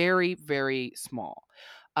very, very small.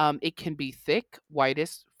 It can be thick,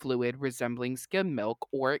 whitish fluid resembling skim milk,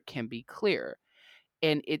 or it can be clear.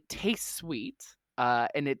 And it tastes sweet,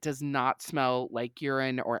 and it does not smell like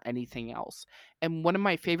urine or anything else. And one of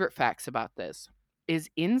my favorite facts about this is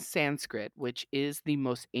in Sanskrit, which is the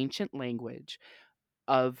most ancient language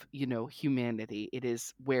of, humanity. It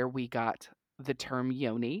is where we got the term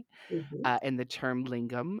yoni, Mhm. and the term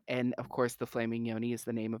lingam. And of course, the flaming yoni is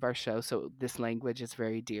the name of our show. So this language is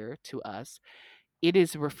very dear to us. It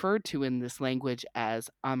is referred to in this language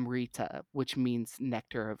as Amrita, which means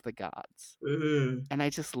nectar of the gods. Mhm. And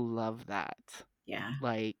I just love that. Yeah.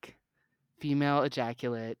 Like, female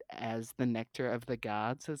ejaculate as the nectar of the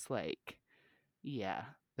gods is like, yeah,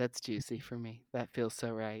 that's juicy for me. That feels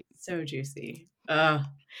so right. So juicy.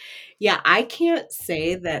 Yeah, I can't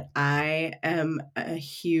say that I am a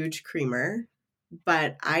huge creamer,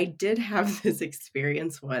 but I did have this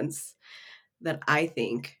experience once that I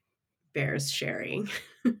think bears sharing.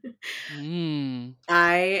 Mm.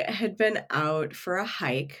 I had been out for a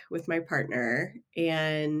hike with my partner,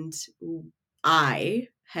 and I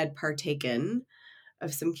had partaken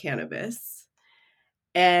of some cannabis.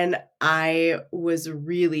 And I was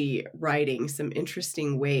really riding some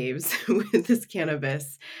interesting waves with this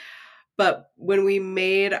cannabis. But when we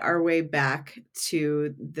made our way back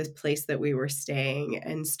to the place that we were staying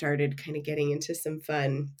and started kind of getting into some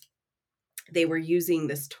fun, they were using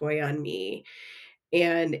this toy on me.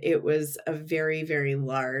 And it was a very, very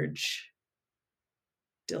large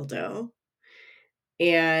dildo.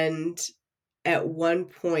 And at one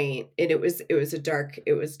point, and it was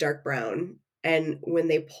dark brown. And when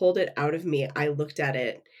they pulled it out of me, I looked at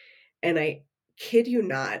it, and I kid you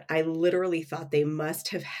not, I literally thought they must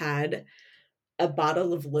have had a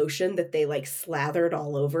bottle of lotion that they, like, slathered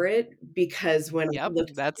all over it, because when I Yep,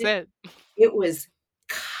 looked that's at it, it. it was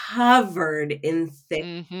covered in thick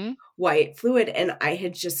Mhm. white fluid, and I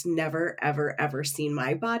had just never, ever, ever seen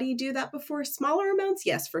my body do that before. Smaller amounts,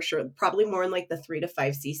 yes, for sure, probably more in, like, the 3 to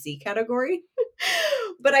 5 cc category,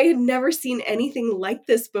 but I had never seen anything like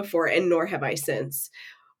this before, and nor have I since.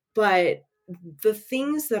 But the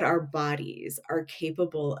things that our bodies are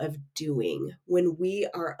capable of doing when we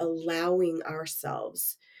are allowing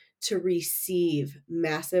ourselves to receive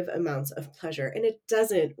massive amounts of pleasure, and it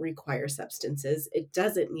doesn't require substances, it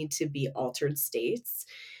doesn't need to be altered states.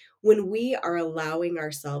 When we are allowing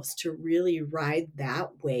ourselves to really ride that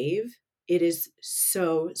wave, it is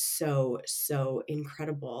so, so, so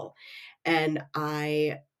incredible. And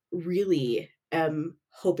I really am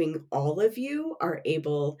hoping all of you are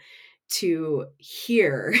able to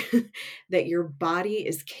hear that your body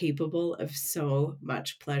is capable of so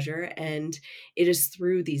much pleasure. And it is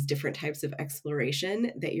through these different types of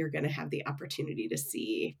exploration that you're going to have the opportunity to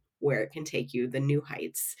see. where it can take you, the new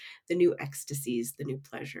heights, the new ecstasies, the new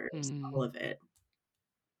pleasures, Mm. all of it.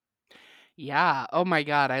 Yeah. Oh my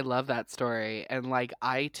god, I love that story. And like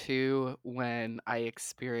I too, when I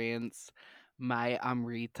experience my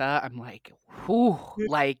Amrita, I'm like, whew, Mm,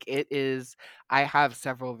 like it is I have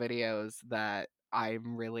several videos that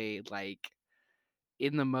I'm really like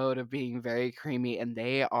in the mode of being very creamy and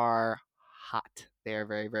they are hot. They are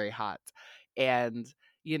very, very hot. And,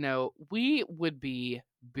 we would be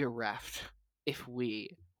bereft if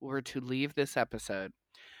we were to leave this episode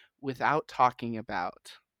without talking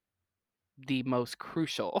about the most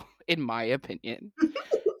crucial, in my opinion,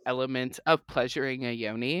 element of pleasuring a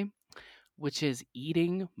yoni, which is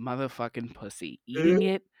eating motherfucking pussy. mm, Eating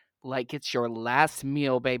it like it's your last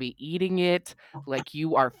meal, baby. Eating it like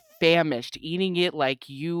you are famished. Eating it like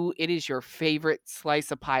it is your favorite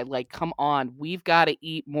slice of pie. Like, come on, we've got to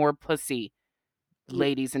eat more pussy, yeah,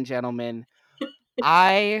 ladies and gentlemen.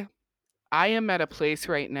 I I am at a place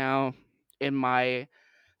right now in my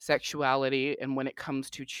sexuality and when it comes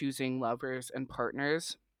to choosing lovers and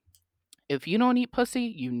partners. If you don't eat pussy,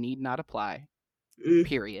 you need not apply. mm,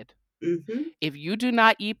 Period. mhm. If you do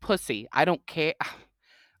not eat pussy, I don't care.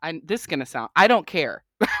 This is gonna sound. I don't care.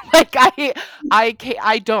 like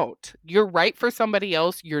I don't. You're right for somebody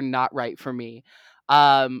else. You're not right for me.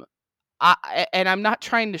 Um, and I'm not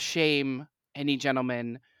trying to shame any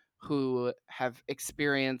gentlemen who have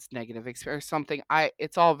experienced negative experience or something.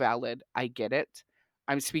 It's all valid. I get it.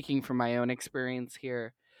 I'm speaking from my own experience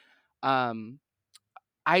here. Um,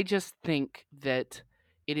 I just think that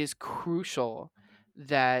it is crucial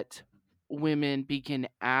that women begin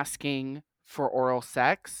asking for oral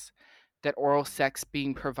sex, that oral sex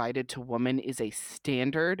being provided to women is a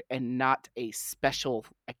standard and not a special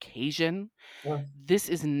occasion. Oh, This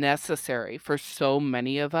is necessary for so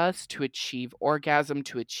many of us to achieve orgasm,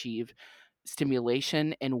 to achieve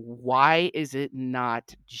stimulation. And why is it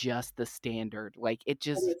not just the standard? Like, it and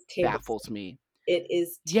just it's table baffles stakes. me. It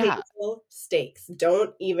is Yeah. table stakes.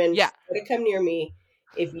 Don't even Yeah. try to come near me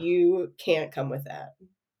if you can't come with that.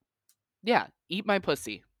 Yeah, eat my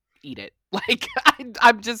pussy. Eat it. Like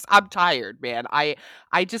I'm tired, man. I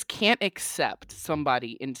just can't accept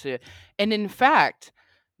somebody into and in fact,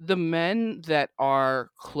 the men that are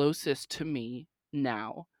closest to me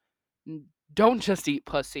now don't just eat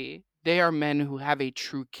pussy. They are men who have a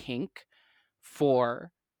true kink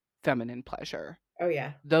for feminine pleasure. Oh,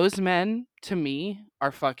 yeah. Those men to me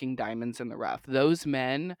are fucking diamonds in the rough. Those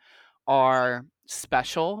men are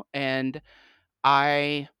special and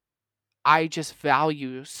I I just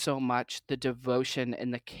value so much the devotion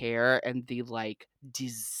and the care and the like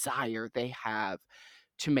desire they have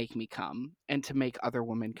to make me come and to make other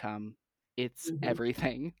women come. It's Mhm.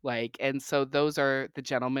 everything. Like, and so those are the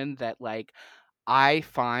gentlemen that like I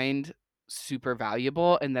find super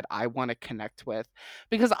valuable and that I want to connect with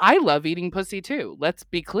because I love eating pussy too. Let's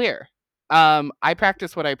be clear. I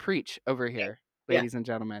practice what I preach over Yeah. here, Yeah. ladies and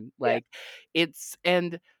gentlemen. Yeah. Like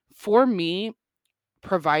and for me,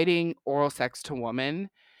 providing oral sex to women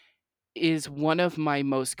is one of my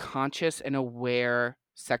most conscious and aware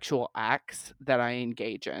sexual acts that I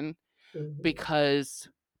engage in Mhm. because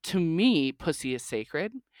to me, pussy is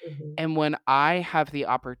sacred. Mhm. And when I have the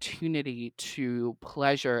opportunity to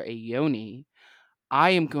pleasure a yoni,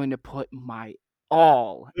 I am going to put my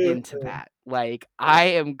all into Mhm. that. Like, I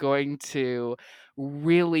am going to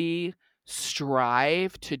really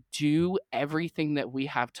strive to do everything that we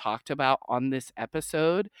have talked about on this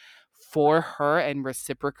episode for her, and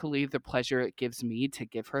reciprocally, the pleasure it gives me to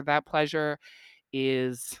give her that pleasure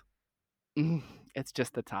is mm, it's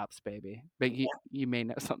just the tops, baby. But you may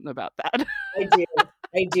know something about that. I do.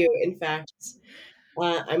 I do. In fact,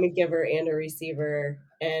 I'm a giver and a receiver,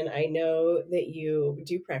 and I know that you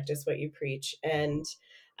do practice what you preach, and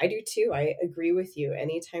I do too. I agree with you.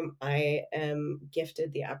 Anytime I am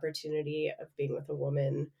gifted the opportunity of being with a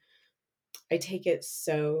woman, I take it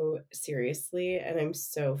so seriously, and I'm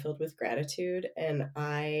so filled with gratitude, and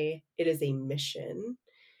it is a mission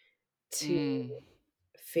to Mm,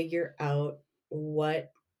 figure out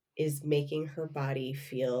what is making her body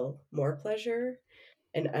feel more pleasure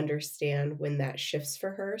and understand when that shifts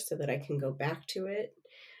for her so that I can go back to it.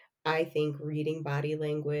 I think reading body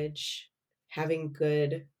language, having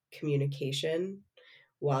good communication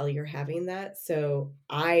while you're having that. So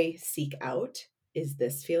I seek out, is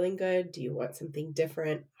this feeling good? Do you want something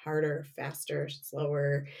different, harder, faster,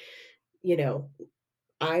 slower? You know,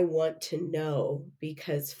 I want to know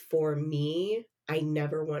because for me, I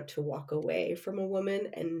never want to walk away from a woman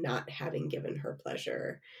and not having given her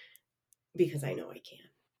pleasure because I know I can.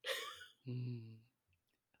 mm.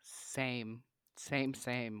 Same. Same,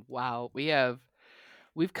 same. Wow. We have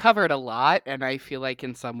We've covered a lot, and I feel like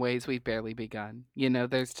in some ways we've barely begun.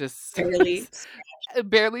 There's just Barely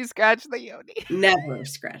barely scratched the yoni. never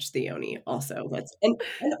scratch the yoni also. And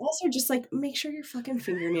also just, like, make sure your fucking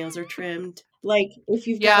fingernails are trimmed. Like, if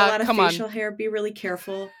you've got a Yeah, lot of come on. facial hair, be really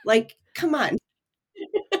careful. Like, come on.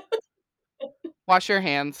 Wash your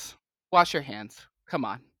hands. Wash your hands. Come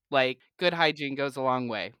on. Like, good hygiene goes a long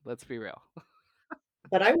way. Let's be real.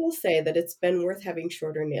 But I will say that it's been worth having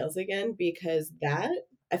shorter nails again because that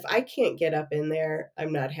if I can't get up in there,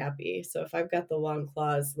 I'm not happy. So if I've got the long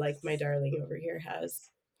claws like my darling over here has,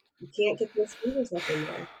 you can't get those fingers up in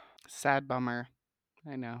there. Sad bummer.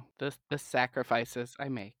 I know. The sacrifices I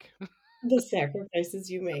make. The sacrifices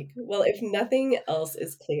you make. Well, if nothing else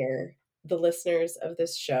is clear, the listeners of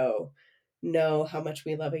this show know how much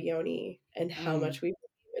we love a yoni and how Mm. much we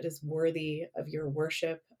believe it is worthy of your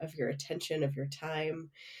worship, of your attention, of your time.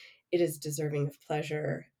 It is deserving of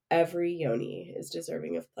pleasure. Every yoni is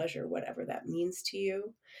deserving of pleasure, whatever that means to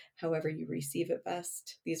you, however you receive it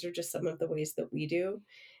best. These are just some of the ways that we do.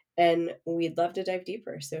 And we'd love to dive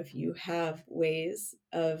deeper. So if you have ways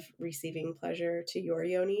of receiving pleasure to your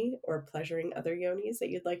yoni or pleasuring other yonis that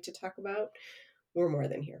you'd like to talk about, we're more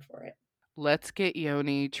than here for it. Let's get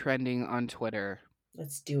yoni trending on Twitter.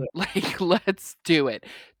 Let's do it. Like, let's do it.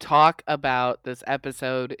 Talk about this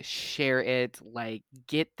episode, share it, like,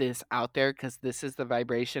 get this out there because this is the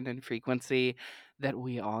vibration and frequency that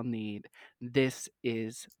we all need. This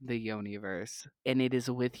is the Universe, and it is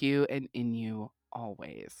with you and in you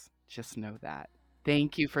always. Just know that.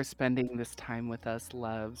 Thank you for spending this time with us,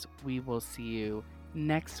 loves. We will see you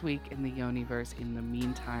next week in the Universe. In the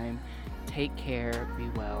meantime, take care, be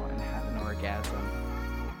well, and have an orgasm.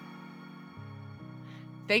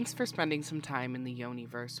 Thanks for spending some time in the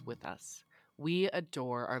Yoniverse with us. We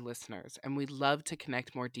adore our listeners and we'd love to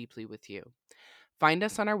connect more deeply with you. Find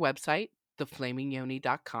us on our website,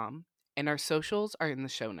 theflamingyoni.com, and our socials are in the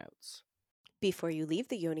show notes. Before you leave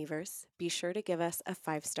the universe, be sure to give us a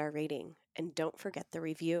 5-star rating and don't forget the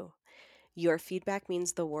review. Your feedback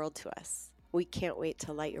means the world to us. We can't wait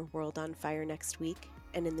to light your world on fire next week.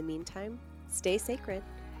 And in the meantime, stay sacred.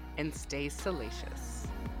 And stay salacious.